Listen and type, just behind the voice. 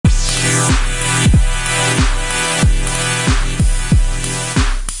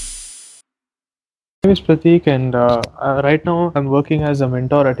is Prateek, and right now I'm working as a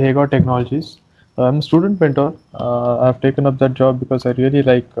mentor at Hagar Technologies. I'm a student mentor. I've taken up that job because I really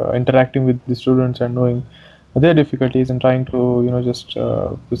like interacting with the students and knowing their difficulties and trying to, just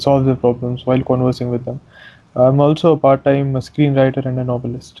solve their problems while conversing with them. I'm also a part-time screenwriter and a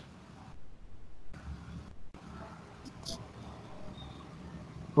novelist.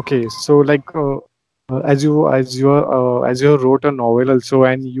 Okay, so as you wrote a novel also,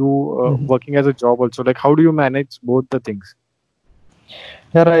 and you Mhm. working as a job also, like how do you manage both the things?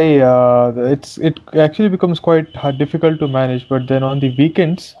 Yeah, it actually becomes quite difficult to manage. But then on the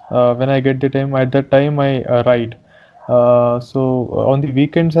weekends, when I get the time, at that time I write. On the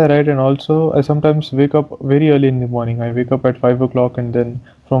weekends I write, and also I sometimes wake up very early in the morning. I wake up at 5 o'clock, and then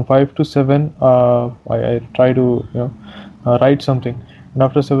from 5 to 7, I try to write something. And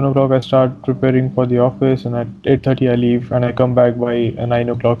after 7 o'clock, I start preparing for the office, and at 8:30 I leave, and I come back by 9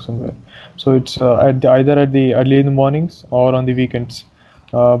 o'clock somewhere. So it's either at the early in the mornings or on the weekends.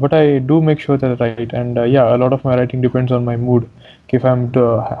 But I do make sure that I write, and yeah, a lot of my writing depends on my mood. If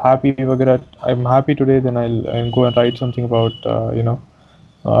happy, वगैरह, I'm happy today, then I'll go and write something about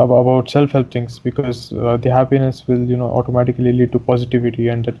about self-help things, because the happiness will automatically lead to positivity,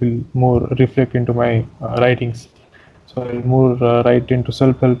 and that will more reflect into my writings. So I'll more write into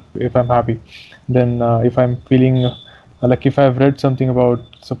self-help if I'm happy. Then if I'm feeling like, if I've read something about,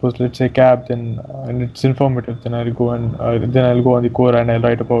 suppose, let's say, cab, then and it's informative, then I'll go on the core, and I'll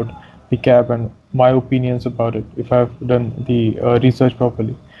write about the cab and my opinions about it if I've done the research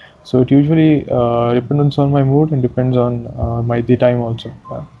properly. So it usually depends on my mood and depends on my the time also.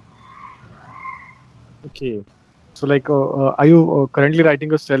 Okay, so are you currently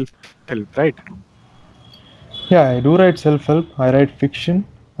writing a self-help, right? Yeah, I do write self-help. I write fiction.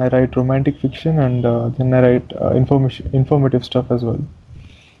 I write romantic fiction, and then I write informative stuff as well.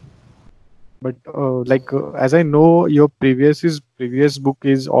 But as I know, your previous book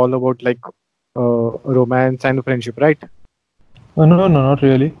is all about romance and friendship, right? No, no, not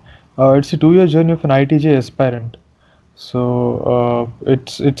really. It's a 2 year journey of an ITJ aspirant. So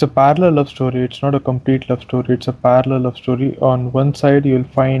it's a parallel love story. It's not a complete love story. It's a parallel love story. On one side,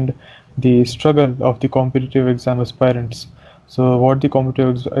 you'll find the struggle of the competitive exam aspirants. So what the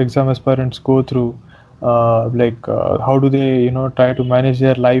competitive exam aspirants go through, how do they try to manage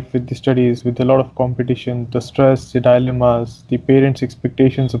their life with the studies, with a lot of competition, the stress, the dilemmas, the parents'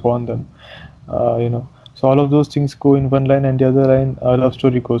 expectations upon them. So all of those things go in one line, and the other line, love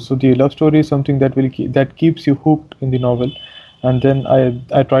story goes. So the love story is something that keeps you hooked in the novel, and then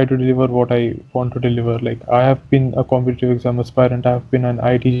I try to deliver what I want to deliver. Like, I have been a competitive exam aspirant, I have been an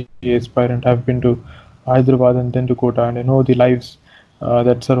ITG aspirant, I've been to Hyderabad and then to Kota, and I know the lives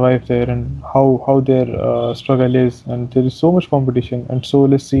that survive there, and how their struggle is, and there is so much competition and so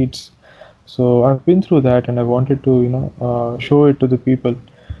less seats. So I've been through that, and I wanted to show it to the people.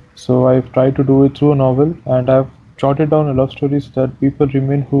 So I've tried to do it through a novel, and I've jotted down a love story so that people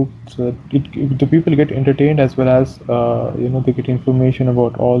remain hooked. So that the people get entertained, as well as they get information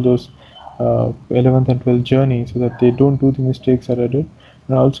about all those 11th and 12th journey, so that they don't do the mistakes that I did,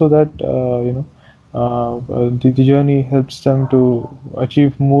 and also that the journey helps them to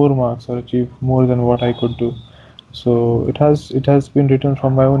achieve more marks or achieve more than what I could do. So it has been written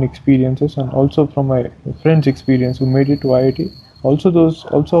from my own experiences, and also from my friends' experience who made it to IIT. Also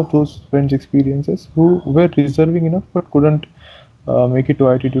of those friends' experiences who were deserving enough but couldn't make it to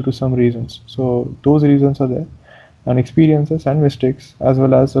IIT due to some reasons. So those reasons are there, and experiences and mistakes, as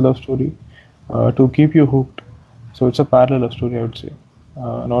well as a love story to keep you hooked. So it's a parallel love story, I would say,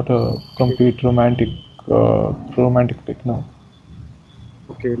 not a complete romantic pick. No.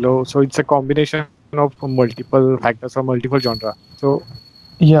 Okay, so it's a combination of multiple factors or multiple genre. So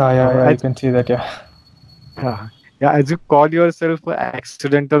Yeah, as you can see that. Yeah. yeah, as you call yourself an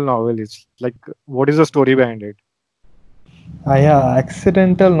accidental novelist, like what is the story behind it? Yeah,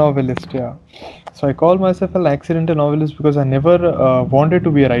 accidental novelist. Yeah. So I call myself an accidental novelist because I never wanted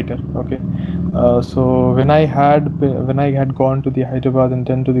to be a writer. Okay. So when I had gone to the Hyderabad and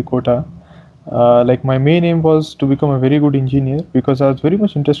then to the Kota, like, my main aim was to become a very good engineer, because I was very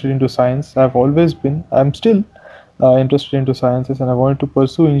much interested into science. I've always been. I'm still interested into sciences, and I wanted to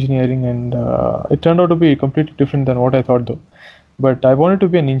pursue engineering. And it turned out to be completely different than what I thought, though. But I wanted to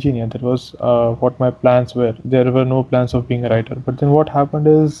be an engineer. That was what my plans were. There were no plans of being a writer. But then what happened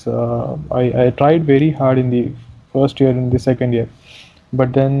is, I tried very hard in the first year and the second year.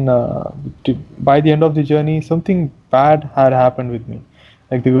 But then by the end of the journey, something bad had happened with me.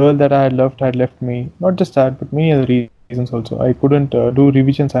 Like, the girl that I had loved had left me. Not just that, but many other reasons also. I couldn't do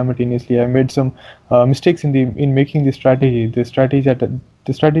revision simultaneously. I made some mistakes in making the strategy. The strategy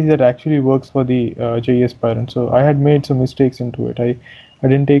the strategy that actually works for the JE aspirant. So I had made some mistakes into it. I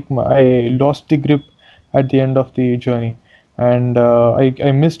didn't take my, I lost the grip at the end of the journey, and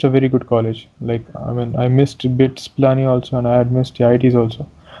I missed a very good college. Like, I mean, I missed BITS Pilani also, and I had missed the IITs also.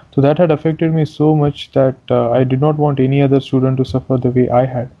 So that had affected me so much that I did not want any other student to suffer the way I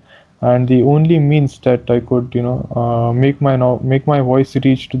had. And the only means that I could, make my voice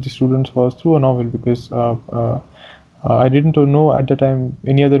reach to the students was through a novel, because I didn't know at the time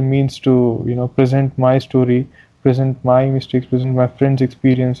any other means to, present my story, present my mistakes, present my friends'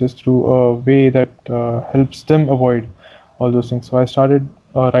 experiences through a way that helps them avoid all those things. So I started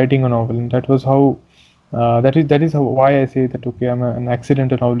writing a novel, and that was how. That is why I say that, okay, I'm an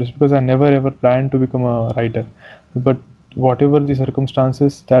accidental novelist, because I never ever planned to become a writer, but whatever the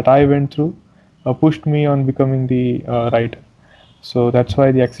circumstances that I went through pushed me on becoming the writer. So that's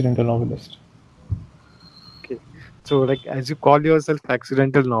why the accidental novelist. Okay. So, like, as you call yourself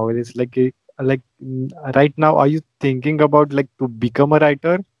accidental novelist, right now, are you thinking about like to become a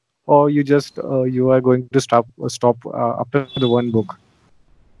writer, or you just you are going to stop after the one book?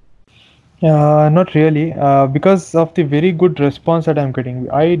 Not really, because of the very good response that I'm getting.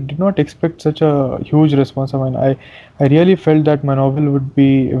 I did not expect such a huge response. I mean, I really felt that my novel would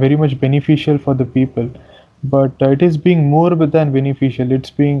be very much beneficial for the people, but it is being more than beneficial.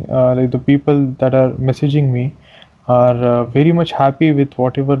 It's being like the people that are messaging me are very much happy with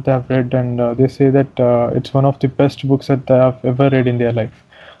whatever they have read, and they say that it's one of the best books that they have ever read in their life.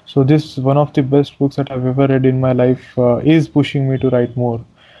 So this one of the best books that I've ever read in my life is pushing me to write more.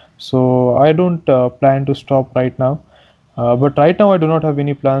 So I don't plan to stop right now. But right now I do not have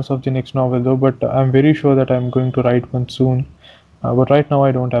any plans of the next novel though. But I'm very sure that I'm going to write one soon. But right now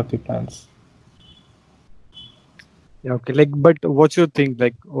I don't have the plans. Yeah, okay. Like, but what's your thing?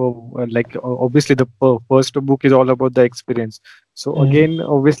 Obviously, the first book is all about the experience. So Mm. again,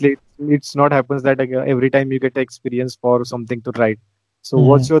 obviously, it's not happens that every time you get experience for something to write. So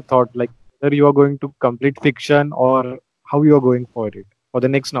what's Mhm. your thought? Like, whether you are going to complete fiction or how you are going for it for the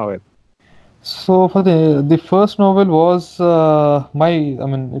next novel? So for the first novel was my, I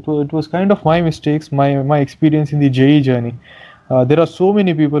mean, it was kind of my mistakes, my experience in the JE journey. There are so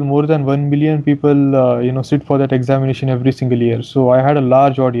many people, more than 1 million people, sit for that examination every single year. So I had a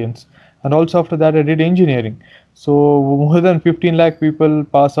large audience, and also after that I did engineering. So more than 15 lakh people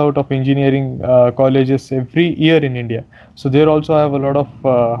pass out of engineering colleges every year in India. So there also I have a lot of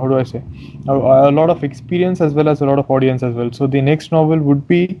how do I say, a lot of experience as well as a lot of audience as well. So the next novel would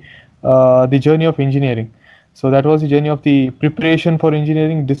be the journey of engineering. So that was the journey of the preparation for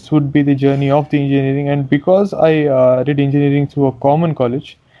engineering. This would be the journey of the engineering. And because I did engineering through a common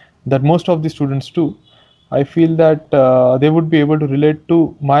college that most of the students do, I feel that they would be able to relate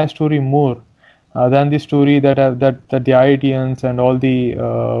to my story more than the story that the IITians and all the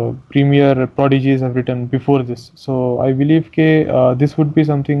premier prodigies have written before this. So I believe this would be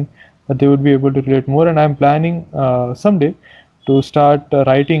something that they would be able to relate more. And I'm planning someday to start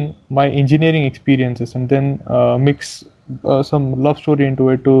writing my engineering experiences, and then mix some love story into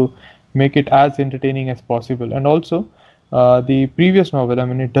it to make it as entertaining as possible. And also the previous novel, I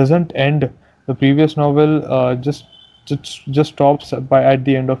mean, it doesn't end. The previous novel just stops by at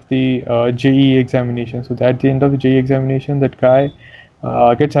the end of the JE examination. So at the end of the JE examination, that guy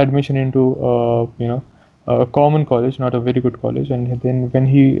gets admission into a common college, not a very good college. And then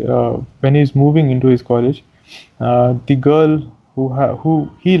when he's moving into his college, the girl who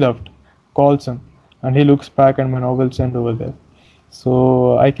he loved calls him, and he looks back, and my novels end over there.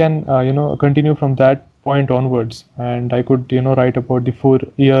 So I can continue from that point onwards, and I could write about the 4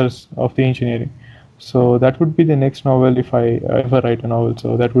 years of the engineering. So that would be the next novel if I ever write a novel.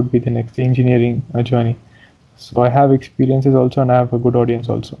 So that would be the next engineering journey. So I have experiences also, and I have a good audience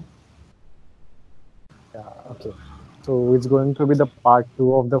also. Yeah. Okay. So it's going to be the part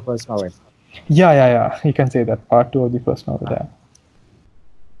two of the first novel. Yeah. You can say that part two of the first novel. Yeah.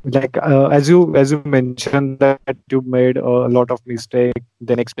 Like as you mentioned that you made a lot of mistakes,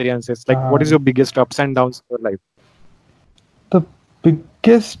 then experiences. Like, what is your Um, biggest ups and downs in your life? the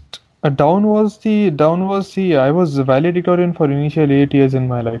biggest down was the I was valedictorian for initial 8 years in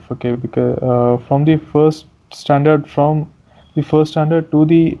my life. Okay, because from the first standard to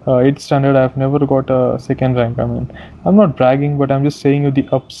the eighth standard, I've never got a second rank. I mean, I'm not bragging, but I'm just saying you the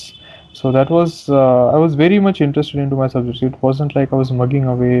ups. So that was I was very much interested into my subjects. It wasn't like I was mugging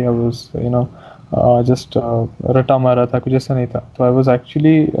away. I was just रटा मारा था कुछ ऐसा नहीं था. So I was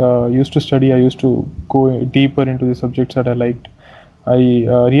actually used to study. I used to go deeper into the subjects that I liked. I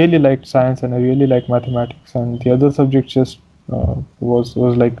really liked science, and I really liked mathematics, and the other subjects just was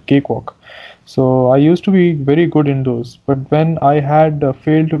like cakewalk. So I used to be very good in those. But when I had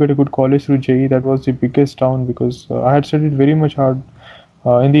failed to get a good college through JEE, that was the biggest down because I had studied very much hard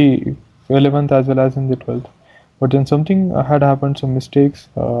in the 11th as well as in the 12th. But then something had happened, some mistakes,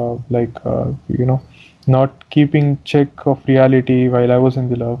 not keeping check of reality while I was in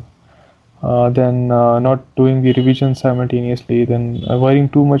the love, then not doing the revision simultaneously, then worrying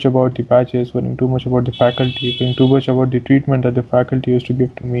too much about the batches, worrying too much about the faculty, worrying too much about the treatment that the faculty used to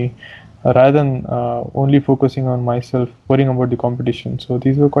give to me, rather than only focusing on myself, worrying about the competition. So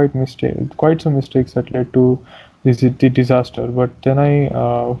these were quite some mistakes that led to the disaster. But then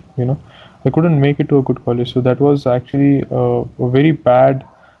I couldn't make it to a good college. So that was actually a very bad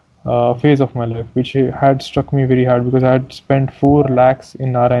phase of my life, which had struck me very hard because I had spent 4 lakhs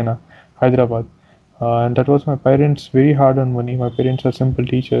in Narayana, Hyderabad. And that was my parents' very hard earned money. My parents are simple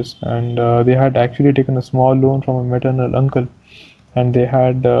teachers, and they had actually taken a small loan from a maternal uncle, and they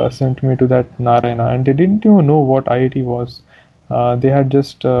had sent me to that Narayana, and they didn't even know what IIT was. They had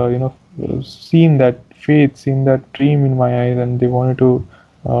just seen that faith, seen that dream in my eyes, and they wanted to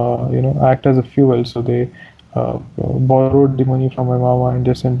act as a fuel. So they borrowed the money from my mama and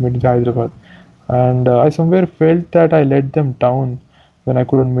they sent me to Hyderabad. And I somewhere felt that I let them down when I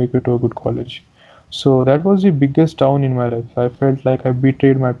couldn't make it to a good college. So that was the biggest down in my life. I felt like I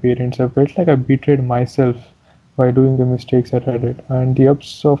betrayed my parents. I felt like I betrayed myself by doing the mistakes that I did. And the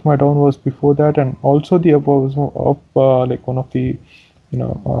ups of my down was before that, and also the up was like one of the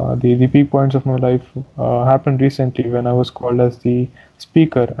the peak points of my life happened recently when I was called as the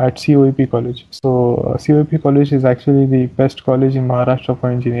speaker at COEP College. So COEP College is actually the best college in Maharashtra for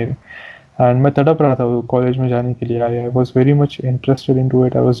engineering. And मैं तड़प रहा था वो college में जाने के लिए. I was very much interested into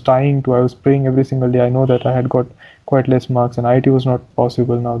it. I was dying to. I was praying every single day. I know that I had got quite less marks, and IIT was not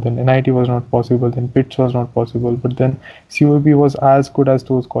possible now. Then NIT was not possible. Then PITS was not possible. But then COEP was as good as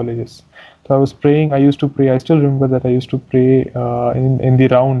those colleges. So I was praying. I used to pray. I still remember that I used to pray in the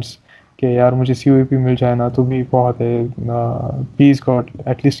rounds. कि यार मुझे COEP मिल जाए ना तो भी बहुत है. Please God,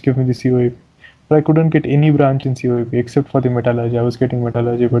 at least give me the COEP. But I couldn't get any branch in COEP except for the metallurgy. I was getting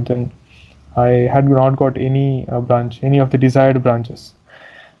metallurgy, but then I had not got any branch, any of the desired branches.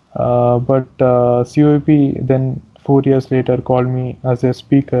 But COEP then 4 years later called me as a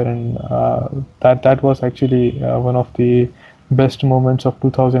speaker, and that was actually one of the best moments of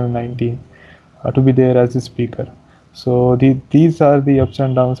 2019 to be there as a speaker. So these are the ups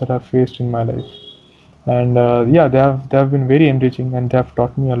and downs that I've faced in my life, and they have been very enriching and they have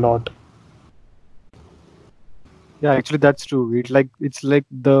taught me a lot. Yeah, actually that's true. It's like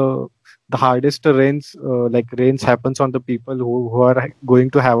the hardest rains happens on the people who are going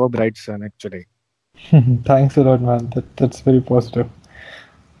to have a bright sun actually. Thanks a lot, man. That's very positive.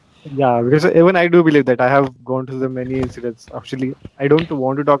 Yeah, because even I do believe that I have gone through the many incidents. Actually, I don't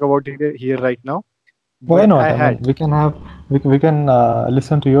want to talk about it here right now, Why but not? I I mean, had. we can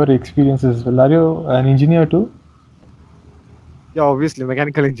listen to your experiences as well. Are you an engineer too? Yeah, obviously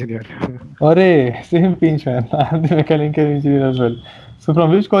mechanical engineer. Arey, same pinch, man. I'm the mechanical engineer as well. So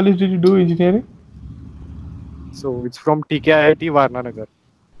from which college did you do engineering? So it's from TKIIT Varnanagar.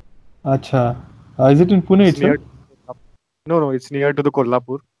 Acha. Is it in Pune It's itself? near. No, it's near to the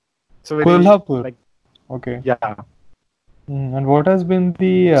Kolhapur. So very Kolhapur. like Okay. yeah. And what has been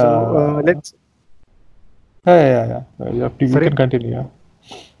the So let's yeah. You sorry. can continue. Yeah.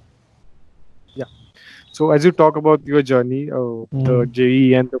 Yeah. So as you talk about your journey, the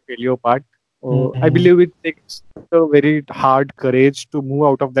JEE and the failure part, I believe it takes a very hard courage to move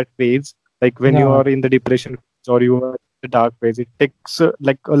out of that phase. Like when you Yeah. are in the depression phase or you are in the dark phase, it takes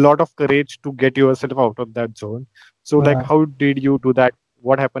like a lot of courage to get yourself out of that zone. So like, Yeah. how did you do that?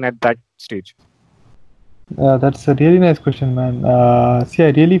 What happened at that stage? That's a really nice question, man. See,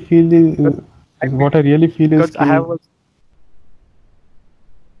 I really feel I mean, what I really feel is because I have.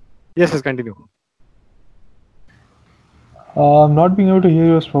 Yes, continue. I'm not being able to hear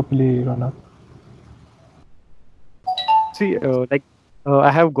yours properly, Rana. See,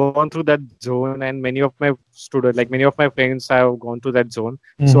 I have gone through that zone, and many of my students, like many of my friends, have gone through that zone.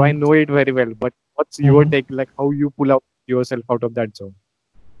 So I know it very well. But what's your take? Like how you pull out yourself out of that zone?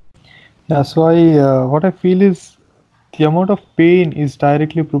 Yeah, so what I feel is the amount of pain is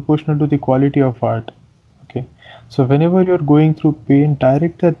directly proportional to the quality of art. Okay, so whenever you're going through pain,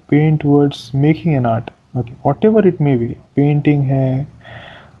 direct that pain towards making an art. Okay, whatever it may be, painting, hai,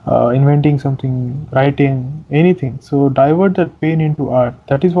 inventing something, writing, anything. So divert that pain into art.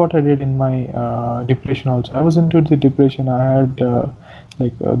 That is what I did in my depression also. I was into the depression. I had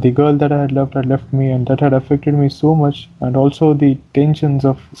the girl that I had loved had left me, and that had affected me so much. And also the tensions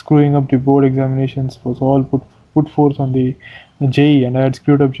of screwing up the board examinations was all put forth on the JE, and I had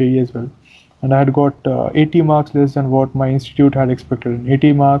screwed up JE as well. And I had got 80 marks less than what my institute had expected. And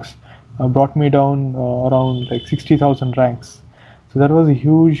 80 marks brought me down around like 60,000 ranks. So that was a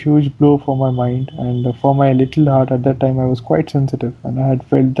huge, huge blow for my mind, and for my little heart at that time. I was quite sensitive, and I had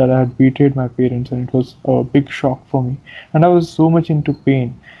felt that I had betrayed my parents, and it was a big shock for me. And I was so much into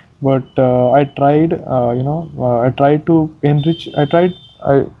pain, but I tried, I tried to enrich. I tried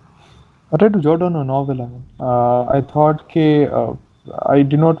to jot down a novel. I mean, I thought, okay, I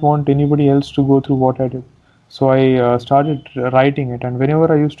did not want anybody else to go through what I did. So I started writing it. And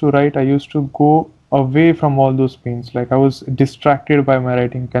whenever I used to write, I used to go away from all those pains. Like I was distracted by my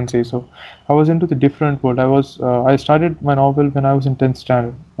writing, you can say so. I was into the different world. I started my novel when I was in 10th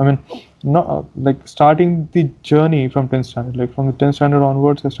standard. I mean, not like starting the journey from 10th standard. Like from the 10th standard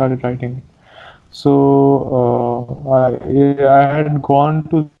onwards, I started writing. So I had gone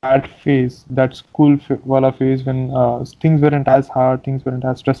to that phase, that wala phase when things weren't as hard, things weren't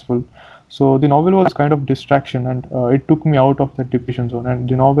as stressful. So the novel was kind of distraction, and it took me out of the depression zone. And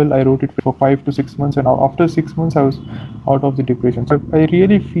the novel, I wrote it for 5 to 6 months, and after 6 months, I was out of the depression. So I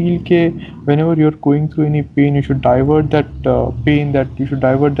really feel that whenever you're going through any pain, you should divert that pain, that you should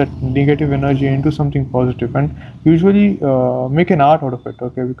divert that negative energy into something positive, and usually make an art out of it.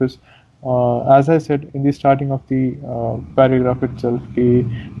 Okay, because as I said in the starting of the paragraph itself, the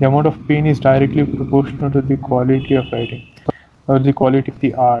amount of pain is directly proportional to the quality of writing or the quality of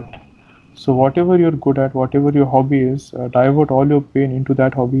the art. So whatever you're good at, whatever your hobby is, divert all your pain into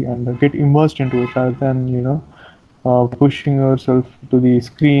that hobby and get immersed into it, rather than pushing yourself to the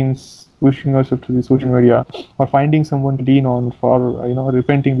screens, pushing yourself to the social media, or finding someone to lean on for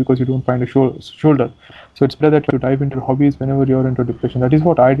repenting because you don't find a shoulder. So it's better that you dive into hobbies whenever you're into depression. That is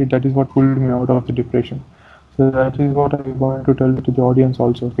what I did. That is what pulled me out of the depression. So that is what I want to tell to the audience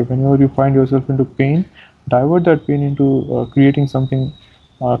also. Okay, whenever you find yourself into pain, divert that pain into creating something,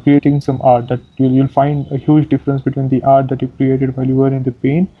 creating some art. That you'll find a huge difference between the art that you created while you were in the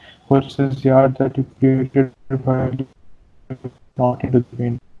pain versus the art that you created while you not into the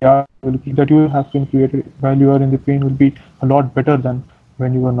pain. The art that you have been created while you are in the pain will be a lot better than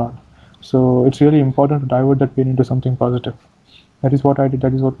when you were not. So it's really important to divert that pain into something positive. That is what I did.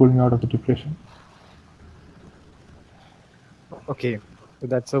 That is what pulled me out of the depression. Okay, so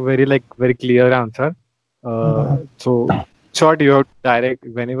that's a very clear answer. So short, you have to direct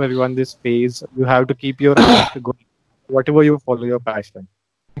whenever you're on this phase, you have to keep your art going. Whatever you follow your passion.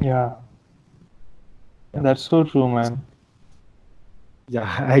 Yeah, that's so true, man.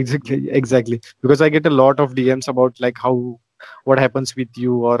 Yeah, exactly. Because I get a lot of DMs about like what happens with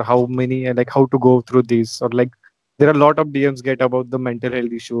you, or how many, like how to go through this, or like there are a lot of DMs get about the mental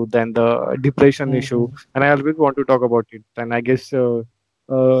health issue, then the depression issue, Mhm. and I always want to talk about it. And I guess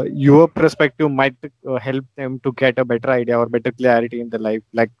your perspective might help them to get a better idea or better clarity in the life.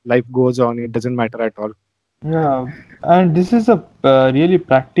 Like life goes on, it doesn't matter at all. Yeah, and this is a really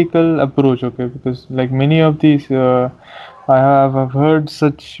practical approach, okay? Because like many of these, I've heard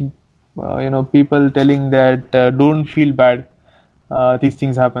such, people telling that don't feel bad, these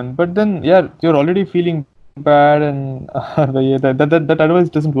things happen. But then, yeah, you're already feeling bad, and yeah, that advice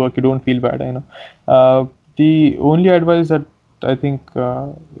doesn't work. You don't feel bad, the only advice that I think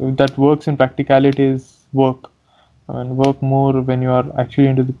that works in practicality is work, and work more when you are actually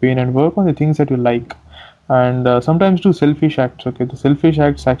into the pain, and work on the things that you like, and sometimes do selfish acts. Okay, the selfish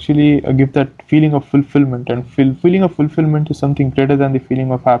acts actually give that feeling of fulfillment, and feeling of fulfillment is something greater than the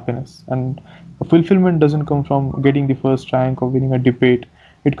feeling of happiness. And fulfillment doesn't come from getting the first rank or winning a debate.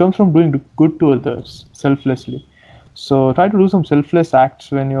 It comes from doing good to others selflessly. So try to do some selfless acts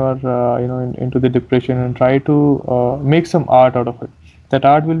when you are into the depression, and try to make some art out of it. That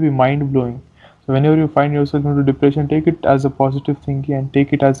art will be mind blowing. So whenever you find yourself into depression, take it as a positive thinking, and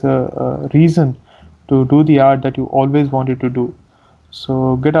take it as a reason to do the art that you always wanted to do.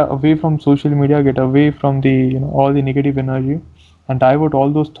 So get away from social media, get away from the all the negative energy, and divert all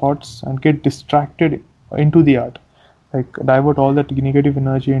those thoughts and get distracted into the art. Like divert all that negative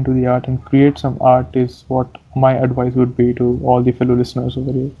energy into the art and create some art is what my advice would be to all the fellow listeners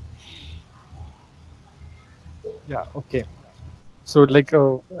over here. Yeah. Okay. So like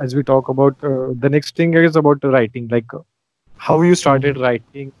as we talk about the next thing is about the writing. Like how you started Mhm.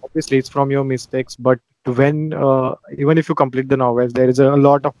 writing. Obviously, it's from your mistakes, but when even if you complete the novel, there is a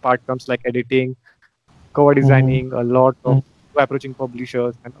lot of part comes like editing, cover Mhm. designing, a lot of Mhm. approaching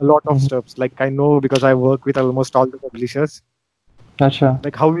publishers, and a lot of Mhm. steps. Like I know because I work with almost all the publishers. Acha.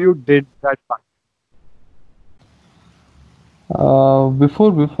 Like how you did that part.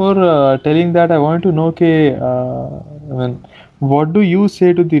 Before telling that, I wanted to know, I mean, what do you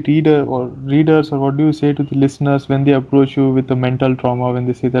say to the readers, or what do you say to the listeners when they approach you with the mental trauma, when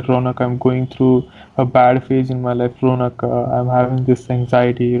they say that, Ronak, I'm going through a bad phase in my life, Ronak, I'm having this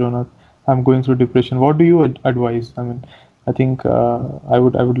anxiety, Ronak, I'm going through depression. What do you advise? I mean, I think I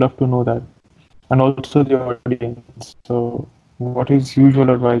would love to know that, and also the audience. So, what is usual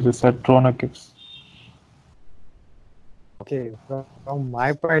advice that Ronak gives? Okay, from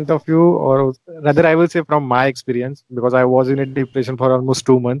my point of view, or rather, I will say from my experience, because I was in a depression for almost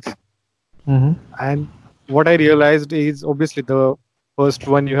 2 months. Mm-hmm. And what I realized is obviously the first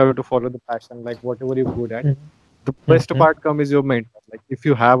one, you have to follow the passion, like whatever you're good at. The best Mm-hmm. part comes is your mentor. Like if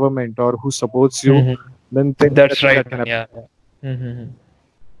you have a mentor who supports you, Mm-hmm. then there is That's nothing right, that can man. happen. Yeah. Mm-hmm.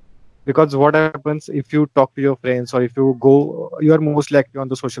 Because what happens if you talk to your friends, or if you are mostly active on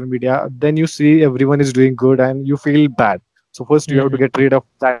the social media, then you see everyone is doing good and you feel bad. So first you have to Mm-hmm. get rid of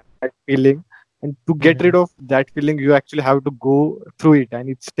that feeling, and to get rid of that feeling, you actually have to go through it, and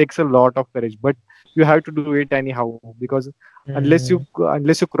it takes a lot of courage. But you have to do it anyhow, because Mm-hmm.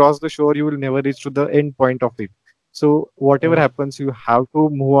 unless you cross the shore, you will never reach to the end point of it. So whatever Yeah. happens, you have to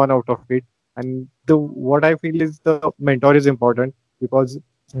move on out of it. And the what I feel is the mentor is important, because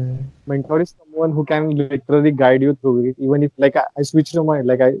Mm-hmm. mentor is someone who can literally guide you through it. Even if like I switched my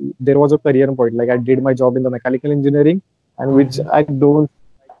like I there was a career point, like I did my job in the mechanical engineering, and which Mm-hmm. I don't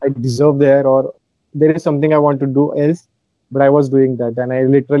I deserve there, or there is something I want to do else, but I was doing that. And I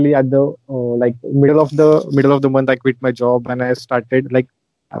literally at the like middle of the month, I quit my job, and I started like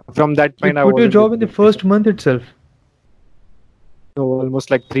from that You point I quit was your in job in the depression. first month itself. So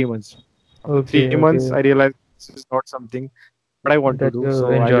almost like 3 months. After three Okay, months I okay. realized this is not something what I want to That do. you So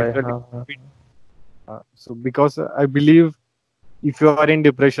I enjoy. literally quit. So because I believe if you are in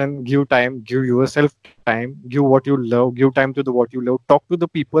depression, give time, give yourself time, give what you love, give time to the what you love. Talk to the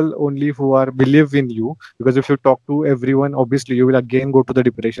people only who are believe in you. Because if you talk to everyone, obviously you will again go to the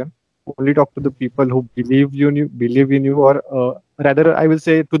depression. Only talk to the people who believe in you, or rather, I will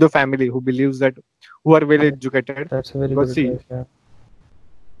say to the family who believes that, who are well educated. That's a very Because good see, advice. Yeah.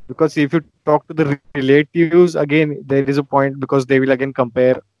 because if you talk to the relatives, again there is a point, because they will again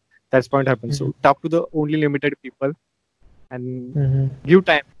compare. That's point happens. Mm-hmm. So talk to the only limited people, and Mm-hmm. give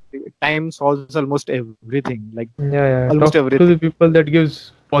time. Time solves almost everything, like Yeah, yeah. almost Talk to everything. the people that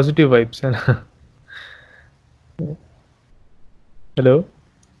gives positive vibes. And hello.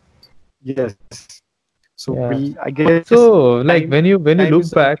 Yes. So Yeah. I guess So, like, time when you is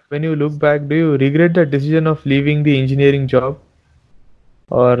look back, do you regret the decision of leaving the engineering job,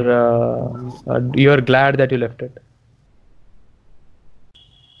 or you are glad that you left it?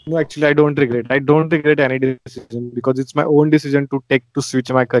 no, actually I don't regret. I don't regret any decision, because it's my own decision to take to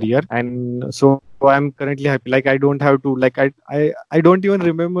switch my career. And so I'm currently happy. Like I don't have to like I don't even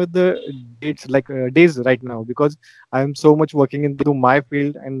remember the dates, like days right now, because I'm so much working into my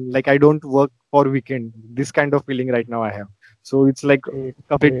field, and like I don't work for weekend. This kind of feeling right now I have. So it's like Great,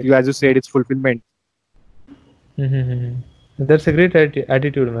 complete, great. you as you said, it's fulfillment. Mm-hmm. That's a great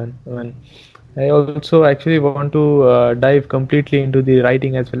attitude, man. I mean, I also actually want to dive completely into the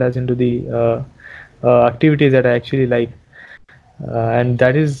writing as well as into the activities that I actually like, and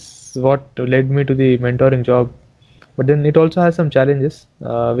that is what led me to the mentoring job. But then it also has some challenges,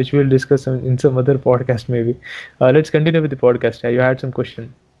 which we'll discuss in some other podcast maybe. Let's continue with the podcast. You had some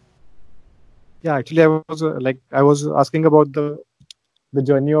question. Yeah, actually I was asking about the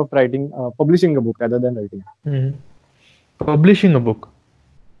journey of writing, publishing a book rather than writing. Hmm. Publishing a book.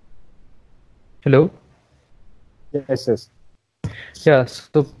 Hello. Yes, yes. Yeah.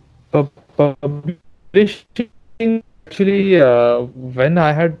 So publishing actually, when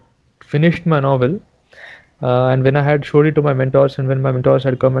I had finished my novel, and when I had showed it to my mentors, and when my mentors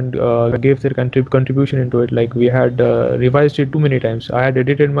had come and gave their contribution into it, like we had revised it too many times. I had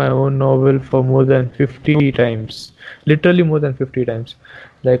edited my own novel for more than 50 times, literally more than 50 times.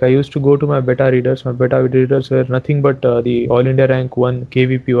 Like I used to go to my beta readers. My beta readers were nothing but the All India Rank 1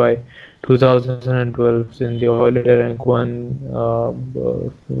 KVPY 2012, in the All India Rank 1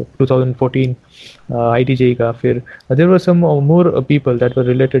 2014 ITJ का फिर there were some more people that were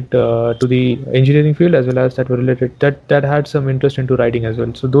related to the engineering field, as well as that were related that had some interest into writing as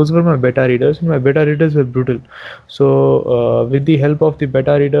well. So those were my beta readers, and my beta readers were brutal. So with the help of the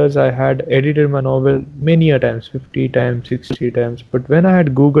beta readers, I had edited my novel many a times, 50 times, 60 times. But when I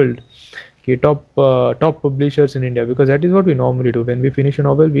had googled okay, top publishers in India, because that is what we normally do when we finish a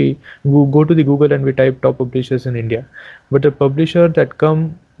novel. We go to the Google and we type top publishers in India. But the publisher that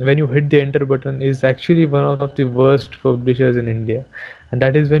come when you hit the enter button is actually one of the worst publishers in India. and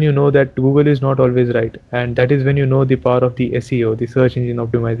that is when you know that Google is not always right, and that is when you know the power of the SEO, the search engine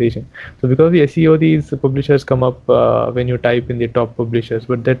optimization. So because the SEO, these publishers come up when you type in the top publishers,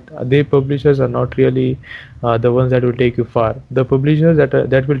 but that they publishers are not really the ones that will take you far. The publishers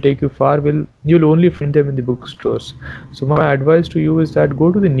that will take you far will, you'll only find them in the bookstores. So my advice to you is that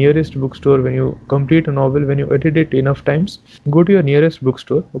go to the nearest bookstore when you complete a novel. When you edit it enough times, go to your nearest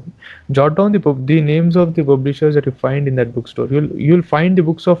bookstore. Okay? Jot down the names of the publishers that you find in that bookstore. You'll find the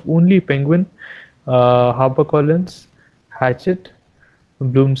books of only Penguin, HarperCollins, Hachette,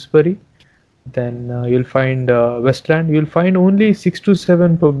 Bloomsbury. Then you'll find Westland. You'll find only 6 to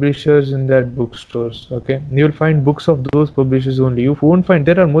 7 publishers in that bookstores. Okay, you'll find books of those publishers only. You won't find,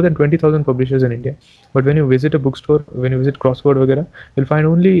 there are more than 20,000 publishers in India, but when you visit a bookstore, when you visit Crossword वगैरह, you'll find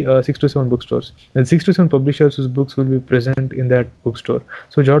only 6 to 7 bookstores, and 6 to 7 publishers whose books will be present in that bookstore.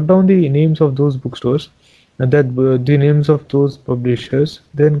 So jot down the names of those bookstores, and that the names of those publishers.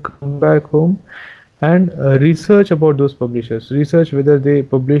 Then come back home and research about those publishers. Research whether they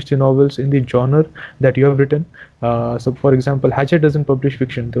publish the novels in the genre that you have written. So for example, Hachette doesn't publish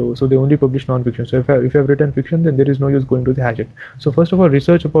fiction though, so they only publish non-fiction. So if you have written fiction, then there is no use going to the Hachette. So first of all,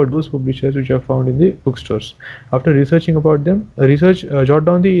 research about those publishers which are found in the bookstores. After researching about them, jot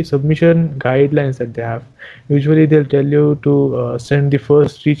down the submission guidelines that they have. Usually they'll tell you to send the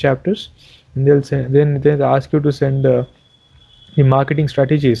first 3 chapters, and then they'll ask you to send the marketing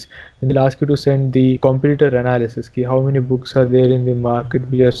strategies, and they'll ask you to send the competitor analysis, ki how many books are there in the market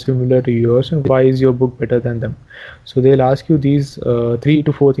which are similar to yours, and why is your book better than them. So they'll ask you these 3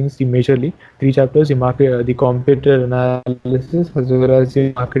 to 4 things, the majorly 3 chapters, the market, the competitor analysis, as well as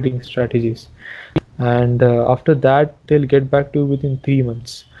the marketing strategies. And after that they'll get back to you within 3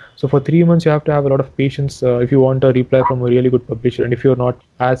 months. So for 3 months you have to have a lot of patience if you want a reply from a really good publisher, and if you're not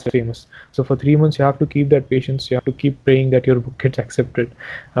as famous. So for 3 months you have to keep that patience. You have to keep praying that your book gets accepted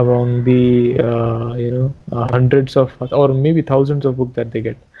among the hundreds of or maybe thousands of books that they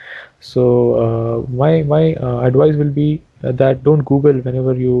get. So my advice will be that don't Google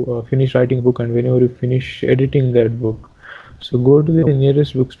whenever you finish writing a book and whenever you finish editing that book. So go to the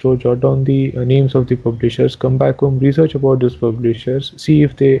nearest bookstore, jot down the names of the publishers, come back home, research about those publishers, see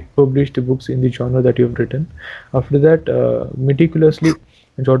if they publish the books in the genre that you've written. After that, meticulously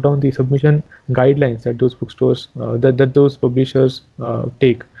jot down the submission guidelines that those bookstores, that those publishers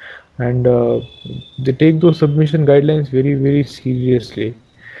take, and they take those submission guidelines very, very seriously.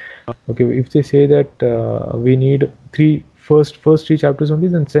 Okay, if they say that we need first 3 chapters only,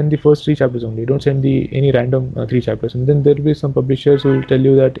 then send the first 3 chapters only. Don't send the any random 3 chapters. And then there will be some publishers who will tell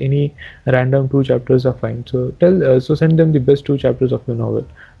you that any random 2 chapters are fine. So send them the best 2 chapters of your novel.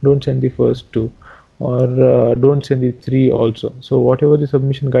 Don't send the first 2, or don't send the 3 also. So whatever the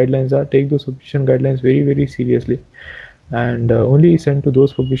submission guidelines are, take those submission guidelines very, very seriously, and only send to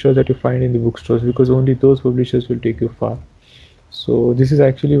those publishers that you find in the bookstores, because only those publishers will take you far. So this is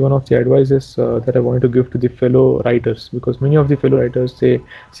actually one of the advices that I wanted to give to the fellow writers, because many of the fellow writers, they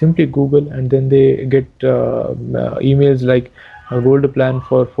simply Google and then they get emails like a gold plan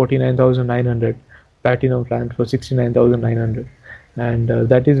for 49,900, platinum plan for 69,900, and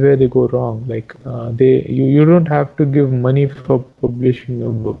that is where they go wrong. Like you don't have to give money for publishing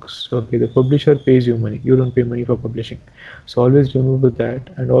your books. Okay, the publisher pays you money. You don't pay money for publishing. So always remember that.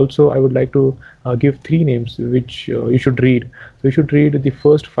 And also I would like to give 3 names which you should read. So you should read the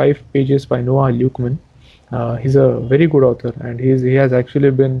first 5 pages by Noah Lukeman. He's a very good author, and he has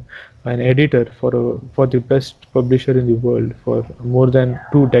actually been an editor for the best publisher in the world for more than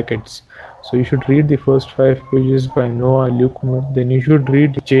 2 decades. So you should read the first 5 pages by Noah Lukeman. Then you should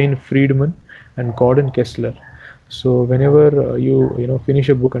read Jane Friedman and Gordon Kessler. So whenever you finish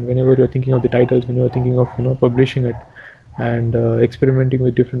a book, and whenever you're thinking of the titles, when you're thinking of publishing it, and experimenting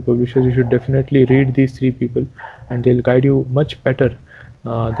with different publishers, you should definitely read these 3 people, and they'll guide you much better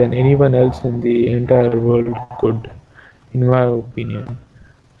than anyone else in the entire world could, in my opinion.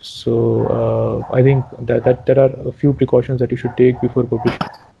 So I think that there are a few precautions that you should take before publishing.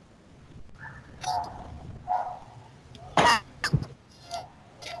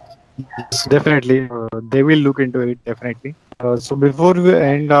 Yes, definitely. They will look into it, definitely. So before we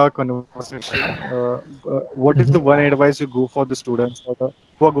end our conversation, what is the one advice you go for the students or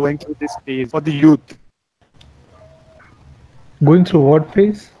who are going through this phase, for the youth? Going through what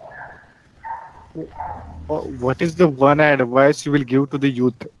phase? What is the one advice you will give to the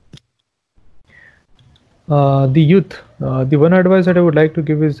youth? The youth. The one advice that I would like to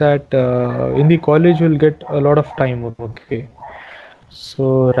give is that in the college you'll get a lot of time. Okay.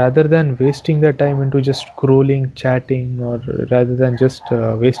 So rather than wasting the time into just scrolling, chatting, or rather than just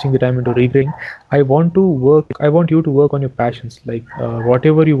wasting the time into reading, I want to work. I want you to work on your passions, like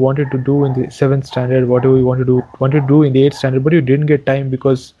whatever you wanted to do in the seventh standard, whatever you wanted to do in the eighth standard, but you didn't get time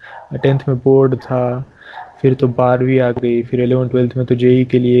because tenth में board था, फिर तो 12वीं आ गई, फिर 11th 12th में तो JEE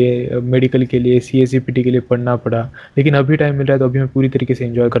के लिए, मेडिकल के लिए, C S C P T के लिए पढ़ना पड़ा। लेकिन अभी टाइम मिल रहा है तो अभी मैं पूरी तरीके से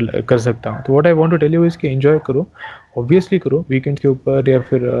एंजॉय कर सकता हूँ। तो what I want to tell you is कि एंजॉय करो, ऑब्वियसली करो वीकेंड्स के ऊपर, या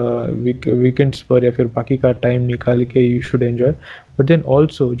फिर वीकेंड्स पर, या फिर बाकी का टाइम निकाल के you should enjoy. But then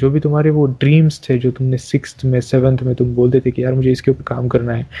also जो भी तुम्हारे वो ड्रीम्स थे, जो तुमने सिक्स्थ में सेवन्थ में तुम बोलते थे कि यार मुझे इसके ऊपर काम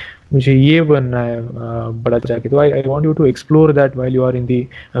करना है, मुझे ये बनना है बड़ा जाके, तो I want you to explore that while you are in the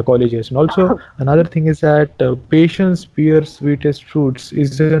colleges. And also another thing is that patience bears sweetest fruits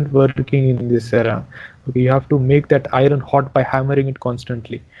isn't working in this era. Okay, you have to make that iron hot by hammering it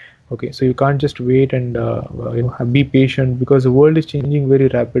constantly. Okay, so you can't just wait and be patient, because the world is changing very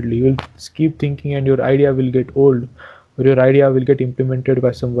rapidly. You will keep thinking and your idea will get old, or your idea will get implemented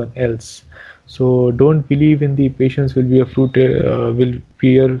by someone else. So don't believe in the patience will be a fruit, will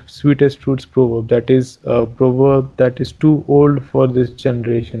bear sweetest fruits proverb. That is a proverb that is too old for this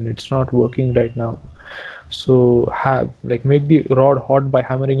generation. It's not working right now. So have, like, make the rod hot by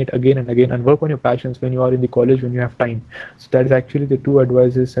hammering it again and again, and work on your passions when you are in the college, when you have time. So that is actually the two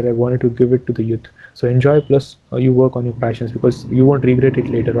advices that I wanted to give it to the youth. So enjoy, plus you work on your passions, because you won't regret it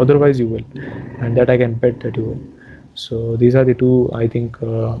later, otherwise you will, and that I can bet that you will. So these are the two, I think,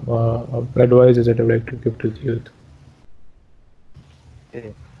 advices that I would like to give to the youth.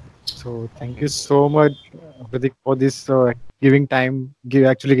 Okay. So thank you so much, Pratik, for this giving time, give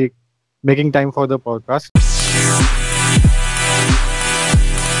actually making time for the podcast.